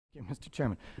Thank you, Mr.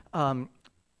 Chairman.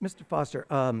 Mr. Foster,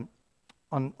 on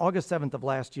August 7th of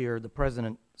last year, the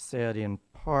President said in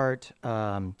part,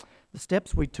 the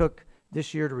steps we took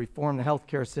this year to reform the health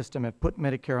care system have put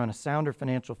Medicare on a sounder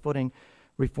financial footing.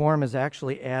 Reform has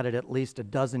actually added at least a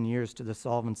dozen years to the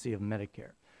solvency of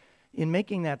Medicare. In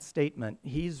making that statement,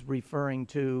 he's referring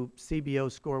to CBO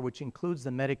score, which includes the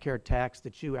Medicare tax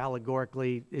that you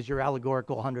allegorically, is your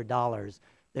allegorical $100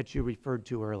 that you referred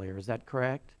to earlier. Is that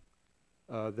correct?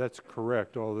 That's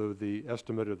correct, although the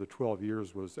estimate of the 12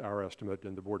 years was our estimate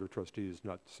and the Board of Trustees,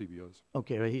 not CBO's.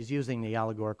 Okay, well, he's using the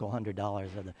allegorical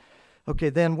 $100 of the. Okay,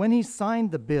 then when he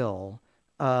signed the bill,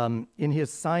 in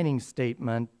his signing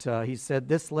statement, he said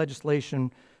this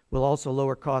legislation will also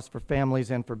lower costs for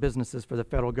families and for businesses for the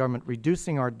federal government,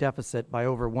 reducing our deficit by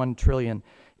over $1 trillion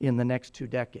in the next 2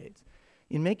 decades.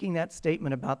 In making that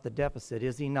statement about the deficit,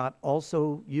 is he not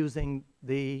also using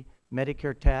the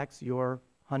Medicare tax, your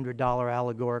 $100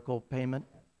 allegorical payment?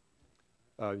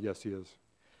 Yes, he is.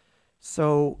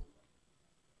 So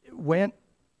when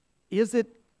is it,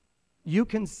 you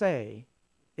can say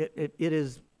it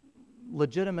is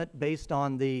legitimate based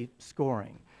on the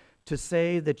scoring to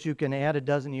say that you can add a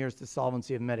dozen years to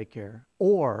solvency of Medicare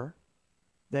or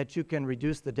that you can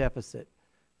reduce the deficit,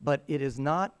 but it is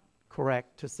not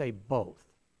correct to say both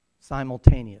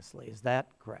simultaneously. Is that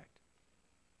correct?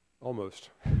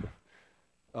 Almost.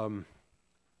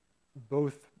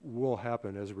 Both will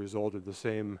happen as a result of the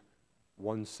same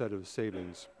one set of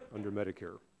savings under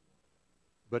Medicare,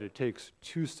 but it takes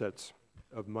 2 sets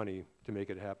of money to make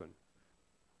it happen.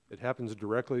 It happens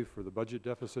directly for the budget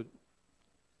deficit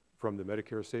from the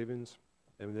Medicare savings,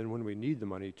 and then when we need the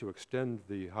money to extend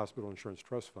the Hospital Insurance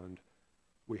Trust Fund,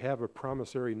 we have a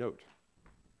promissory note.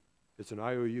 It's an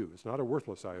IOU. It's not a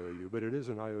worthless IOU, but it is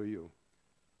an IOU,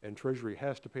 and Treasury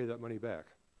has to pay that money back,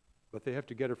 but they have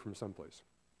to get it from someplace.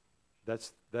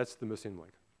 That's the missing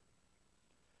link.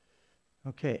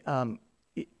 Okay,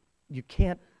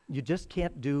 you just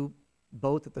can't do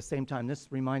both at the same time. This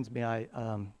reminds me,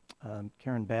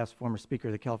 Karen Bass, former Speaker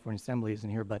of the California Assembly, isn't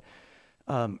here, but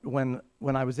when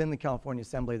I was in the California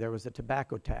Assembly, there was a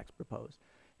tobacco tax proposed,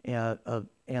 and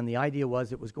the idea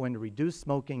was it was going to reduce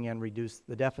smoking and reduce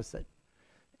the deficit.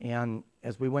 And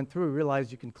as we went through, we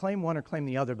realized you can claim one or claim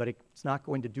the other, but it's not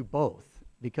going to do both.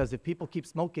 Because if people keep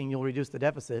smoking, you'll reduce the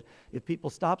deficit. If people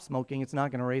stop smoking, it's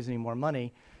not going to raise any more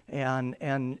money, and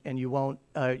you won't.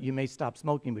 You may stop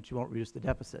smoking, but you won't reduce the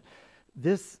deficit.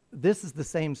 This is the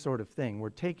same sort of thing.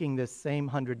 We're taking this same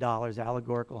 $100,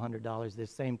 allegorical $100, this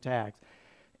same tax,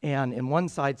 and in one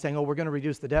side saying, oh, we're going to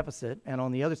reduce the deficit, and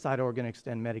on the other side, oh, we're going to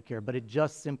extend Medicare. But it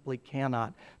just simply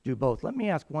cannot do both. Let me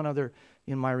ask one other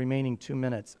in my remaining 2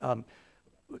 minutes.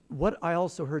 What I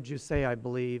also heard you say, I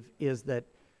believe, is that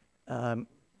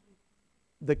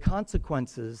the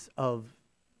consequences of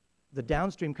the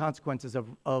downstream consequences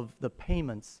of the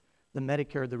payments, the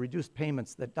Medicare, the reduced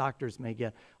payments that doctors may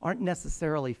get, aren't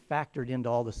necessarily factored into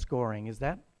all the scoring. Is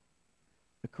that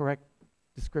a correct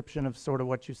description of sort of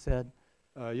what you said?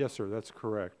 Yes, sir, that's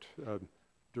correct.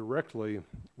 Directly,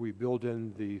 we build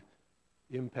in the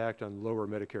impact on lower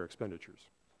Medicare expenditures.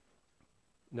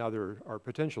 Now, there are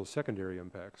potential secondary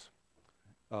impacts.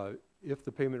 If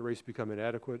the payment rates become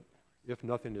inadequate, if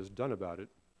nothing is done about it,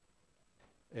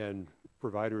 and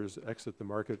providers exit the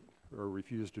market or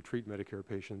refuse to treat Medicare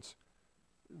patients,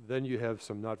 then you have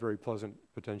some not very pleasant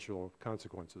potential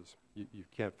consequences. You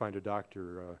can't find a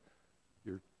doctor.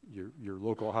 Your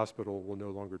local hospital will no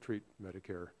longer treat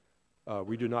Medicare.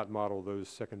 We do not model those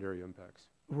secondary impacts.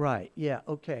 Right. Yeah.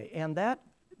 Okay. And that,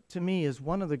 to me, is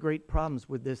one of the great problems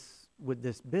with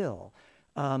this bill.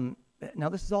 Now,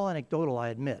 this is all anecdotal, I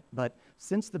admit, but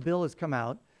since the bill has come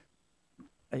out,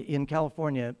 in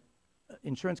California,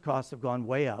 insurance costs have gone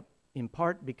way up, in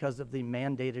part because of the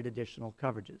mandated additional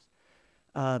coverages.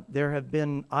 I've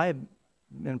been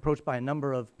approached by a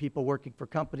number of people working for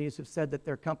companies who've said that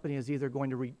their company is either going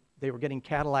to, they were getting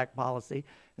Cadillac policy,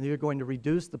 and they're going to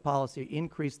reduce the policy,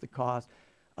 increase the cost.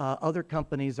 Other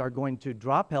companies are going to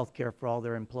drop health care for all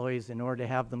their employees in order to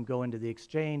have them go into the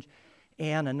exchange.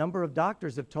 And a number of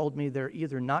doctors have told me they're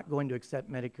either not going to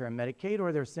accept Medicare and Medicaid,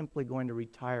 or they're simply going to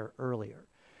retire earlier.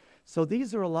 So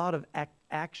these are a lot of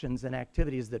actions and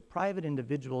activities that private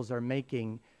individuals are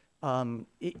making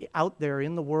out there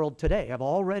in the world today, have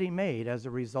already made as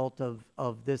a result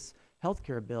of this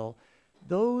healthcare bill.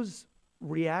 Those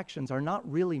reactions are not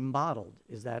really modeled,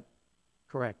 is that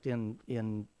correct, in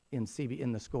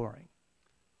the scoring?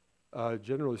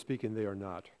 Generally speaking, they are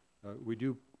not. We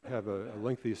do have a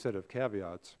lengthy set of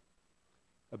caveats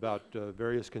about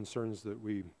various concerns that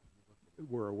we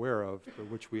we're aware of, but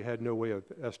which we had no way of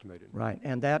estimating. Right,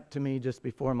 and that, to me, just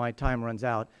before my time runs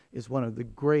out, is one of the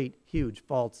great, huge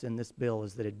faults in this bill,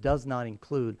 is that it does not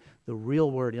include the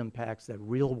real-world impacts that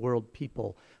real-world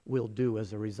people will do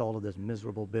as a result of this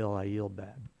miserable bill. I yield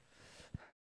back.